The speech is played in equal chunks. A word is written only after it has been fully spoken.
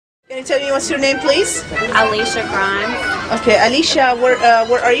you tell me what's your name, please? Alicia Grimes. Okay, Alicia, where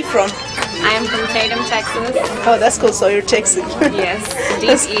are you from? I am from Tatum, Texas. Oh, that's cool. So you're Texan. Yes,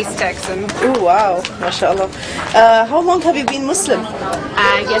 deep East Texan. Oh, wow. MashaAllah. How long have you been Muslim?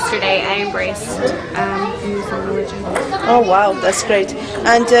 Yesterday I embraced Muslim religion. Oh, wow. That's great.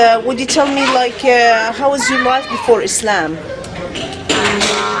 And would you tell me, like, how was your life before Islam?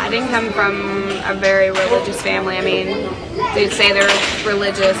 I didn't come from a very religious family. I mean, they'd say they're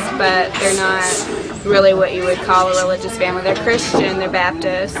religious, but they're not really what you would call a religious family. They're Christian, they're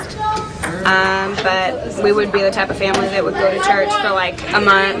Baptist. But we would be the type of family that would go to church for like a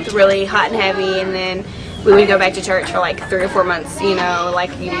month, really hot and heavy, and then we would go back to church for like 3 or 4 months, you know,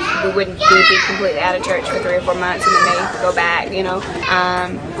 like we wouldn't be completely out of church for 3 or 4 months and then they go back, you know.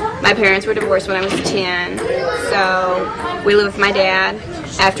 My parents were divorced when I was 10, so we lived with my dad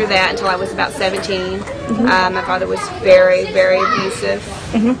after that until I was about 17. My father was very, very abusive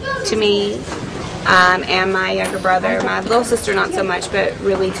to me. And my younger brother. My little sister not so much, but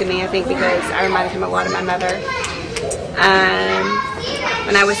really to me I think because I reminded him a lot of my mother.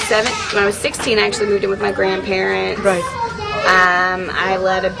 When I was 16 I actually moved in with my grandparents. Right. I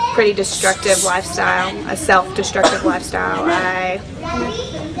led a pretty destructive lifestyle, a self-destructive lifestyle. I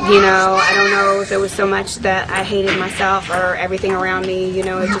don't know if it was so much that I hated myself or everything around me, you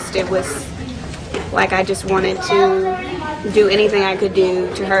know, it was like I just wanted to do anything I could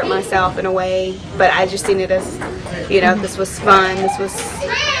do to hurt myself in a way, but I just seen it as, you know, this was fun, this was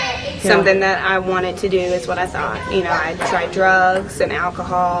something that I wanted to do is what I thought. You know, I tried drugs and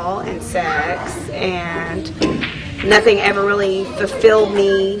alcohol and sex, and nothing ever really fulfilled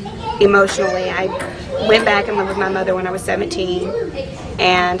me emotionally. I went back and lived with my mother when I was 17,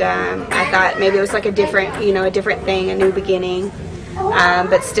 and I thought maybe it was like a different thing, a new beginning.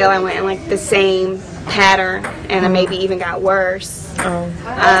 But still I went in like the same pattern, and I maybe even got worse.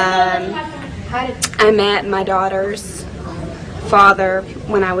 I met my daughter's father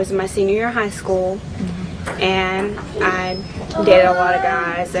when I was in my senior year of high school, and I dated a lot of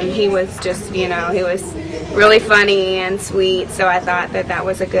guys, and he was just, you know, he was really funny and sweet, so I thought that that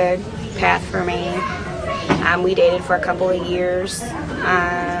was a good path for me. We dated for a couple of years.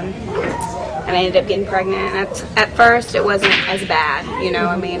 And I ended up getting pregnant. At first, it wasn't as bad, you know.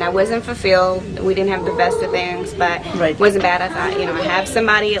 I mean, I wasn't fulfilled. We didn't have the best of things, but it wasn't bad. I thought, you know, I have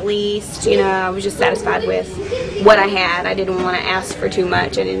somebody at least. You know, I was just satisfied with what I had. I didn't want to ask for too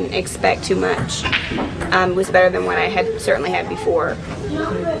much. I didn't expect too much. It was better than what I had certainly had before.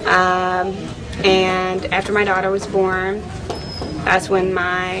 And after my daughter was born, that's when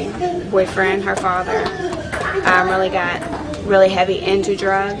my boyfriend, her father, really got really heavy into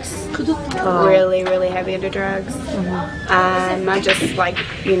drugs. Really heavy into drugs. Not just like,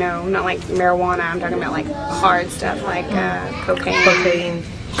 you know, not like marijuana. I'm talking about like hard stuff like cocaine.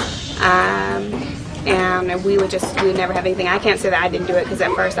 And we would never have anything. I can't say that I didn't do it, because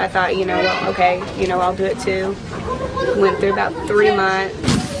at first I thought, you know, well, okay, you know, I'll do it too. Went through about 3 months,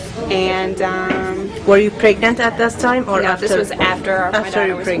 and were you pregnant at that time, or no, after? This was after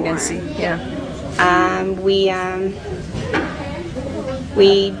your pregnancy. Born. Yeah.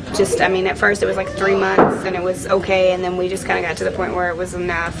 We just, I mean, at first it was like 3 months and it was okay, and then we just kind of got to the point where it was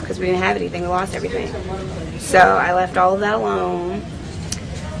enough because we didn't have anything, we lost everything. So I left all of that alone,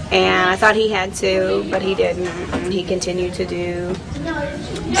 and I thought he had to, but he didn't, and he continued to do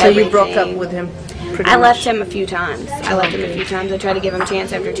So you broke up with him? I left him a few times. I tried to give him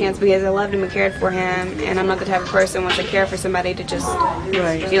chance after chance because I loved him and cared for him, and I'm not the type of person once I care for somebody to just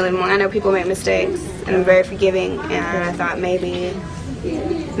feel him. I know people make mistakes, and I'm very forgiving, and I thought maybe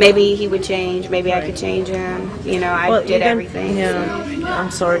he would change, maybe I could change him. You know, I did everything. Yeah, so. I'm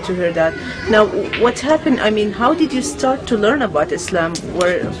sorry to hear that. Now, what happened? I mean, how did you start to learn about Islam?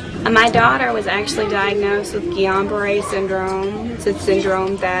 My daughter was actually diagnosed with Guillain-Barré syndrome. It's a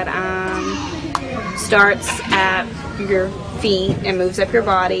syndrome that starts at your feet and moves up your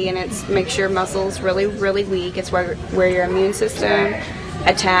body, and it makes your muscles really, really weak. It's where your immune system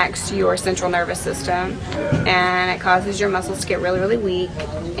attacks your central nervous system, and it causes your muscles to get really, really weak.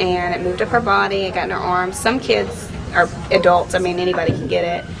 And it moved up her body, it got in her arms. Some kids are adults, I mean, anybody can get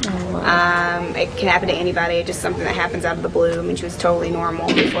it. It can happen to anybody. It's just something that happens out of the blue. I mean, she was totally normal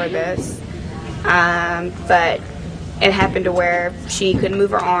before this, but it happened to where she couldn't move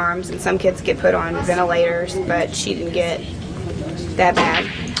her arms, and some kids get put on ventilators, but she didn't get that bad,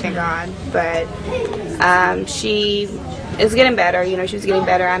 thank God. But she is getting better, you know, she was getting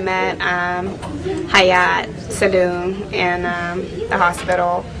better. I met Hayat Sadoun in the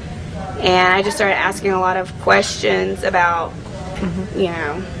hospital, and I just started asking a lot of questions about, you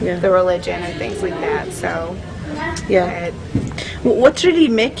know, the religion and things like that. So, yeah. What really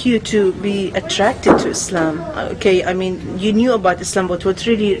make you to be attracted to Islam? Okay, I mean, you knew about Islam, but what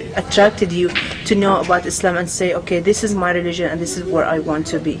really attracted you to know about Islam and say, okay, this is my religion and this is where I want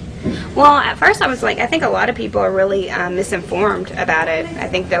to be? Well, at first I was like, I think a lot of people are really misinformed about it. I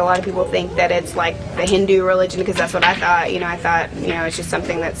think that a lot of people think that it's like the Hindu religion, because that's what I thought. You know, I thought, you know, it's just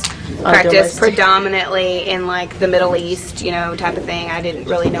something that's practiced predominantly in like the Middle East, you know, type of thing. I didn't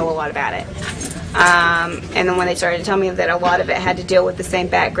really know a lot about it. And then when they started to tell me that a lot of it had to deal with the same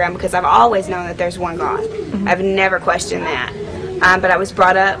background, because I've always known that there's one God. I've never questioned that. But I was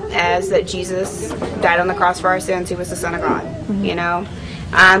brought up as that Jesus died on the cross for our sins. He was the Son of God, you know.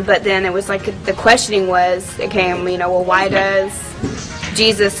 But then it was like the questioning it came, you know, well, why does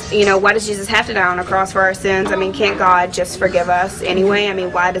Jesus have to die on a cross for our sins? I mean, can't God just forgive us anyway? I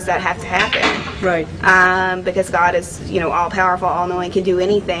mean, why does that have to happen? Right. Because God is, you know, all powerful, all knowing, can do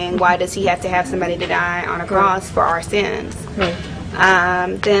anything. Why does He have to have somebody to die on a cross for our sins? Right.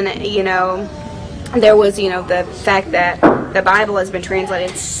 Then, you know, there was, you know, the fact that the Bible has been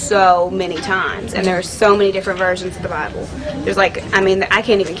translated so many times, and there are so many different versions of the Bible. There's like, I mean, I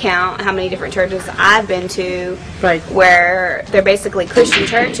can't even count how many different churches I've been to, right, where they're basically Christian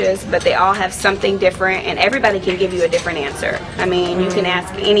churches, but they all have something different, and everybody can give you a different answer. I mean, you can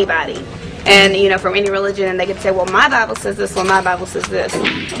ask anybody, and, you know, from any religion, and they could say, well, my Bible says this, well, my Bible says this,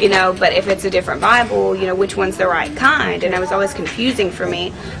 you know, but if it's a different Bible, you know, which one's the right kind? And it was always confusing for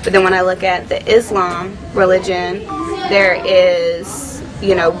me. But then when I look at the Islam religion, there is,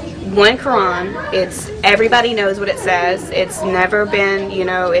 you know, one Quran. Everybody knows what it says. It's never been, you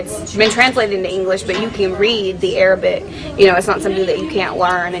know, it's been translated into English, but you can read the Arabic. You know, it's not something that you can't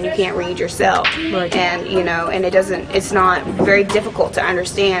learn and you can't read yourself. Right. And, you know, and it's not very difficult to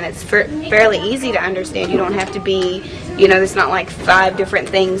understand. It's fairly easy to understand. You don't have to be, you know, there's not like 5 different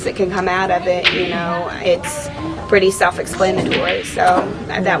things that can come out of it. You know, it's pretty self-explanatory. So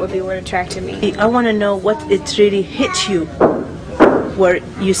that would be what attracted me. I want to know what it really hit you, where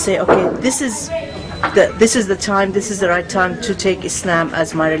you say, okay, this is the time, this is the right time to take Islam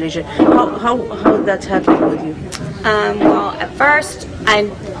as my religion. How that happened with you? Well, at first I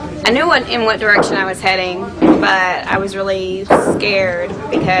knew in what direction I was heading, but I was really scared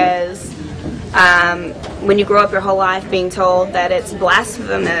because when you grow up your whole life being told that it's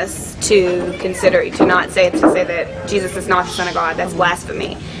blasphemous to say that Jesus is not the Son of God, that's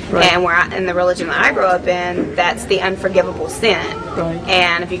blasphemy. Right. And in the religion that I grew up in, that's the unforgivable sin. Right.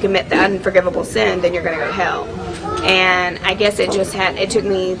 And if you commit the unforgivable sin, then you're going to go to hell. And I guess it took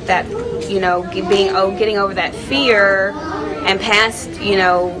me that, you know, getting over that fear and past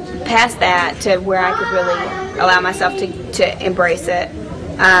that to where I could really allow myself to embrace it.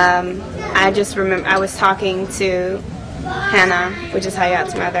 I just remember I was talking to Hannah, which is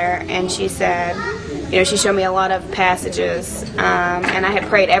Hayat's mother, and she said, you know, she showed me a lot of passages, and I had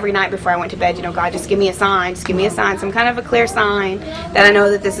prayed every night before I went to bed, you know, God, just give me a sign, some kind of a clear sign that I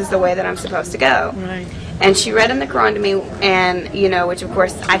know that this is the way that I'm supposed to go. Right. And she read in the Quran to me, and, you know, which of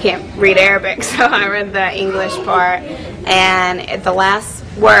course I can't read Arabic, so I read the English part, and at the last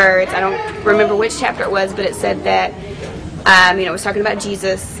words, I don't remember which chapter it was, but it said that, you know, it was talking about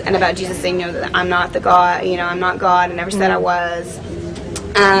Jesus, and about Jesus saying, you know, that I'm not the God, you know, I'm not God, I never said I was.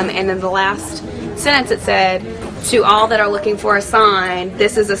 And then the last sentence, it said, to all that are looking for a sign,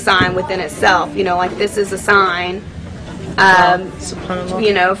 this is a sign within itself, you know, like this is a sign,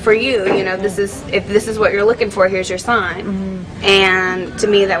 you know, for you, you know, if this is what you're looking for, here's your sign. And to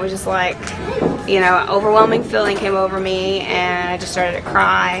me, that was just like, you know, overwhelming feeling came over me, and I just started to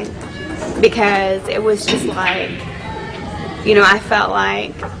cry, because it was just like, you know, I felt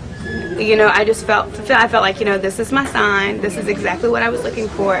like, you know, I felt like, you know, this is my sign, this is exactly what I was looking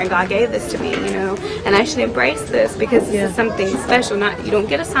for, and God gave this to me, you know, and I should embrace this, because this is something special. You don't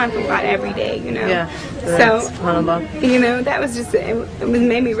get a sign from God every day, you know. Yeah. So, you know, that was just, it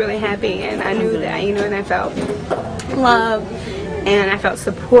made me really happy, and I knew that, you know, and I felt love, and I felt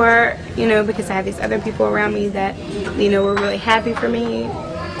support, you know, because I had these other people around me that, you know, were really happy for me,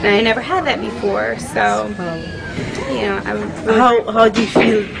 and I never had that before, so, you know, how do you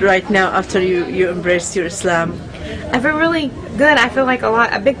feel right now after you embraced your Islam? I feel really good. I feel like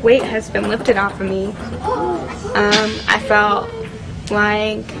a big weight has been lifted off of me. I felt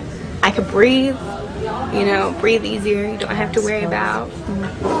like I could breathe, you know, breathe easier. You don't have to worry about.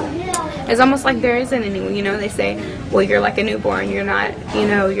 It's almost like there isn't anyone, you know, they say, well, you're like a newborn, you're not, you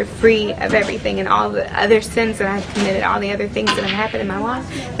know, you're free of everything, and all the other sins that I've committed, all the other things that have happened in my life,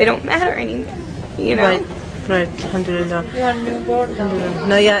 they don't matter anymore, you know. Right, alhamdulillah.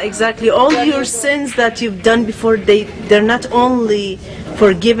 No, yeah, exactly. All your sins that you've done before, they're not only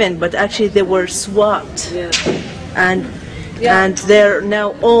forgiven, but actually they were swapped. Yeah. And and they're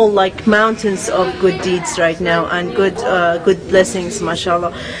now all like mountains of good deeds right now and good blessings,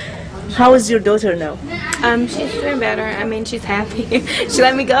 mashallah. How is your daughter now? She's doing better. I mean, she's happy. She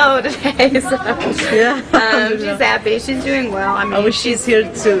let me go today, so she's happy. She's doing well. I mean, I wish she's here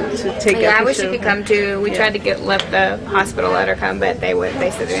to take a yeah, picture. I wish she could come too. We tried to let the hospital let her come, but they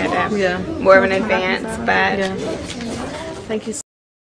said they had to have more of an advance. But thank you so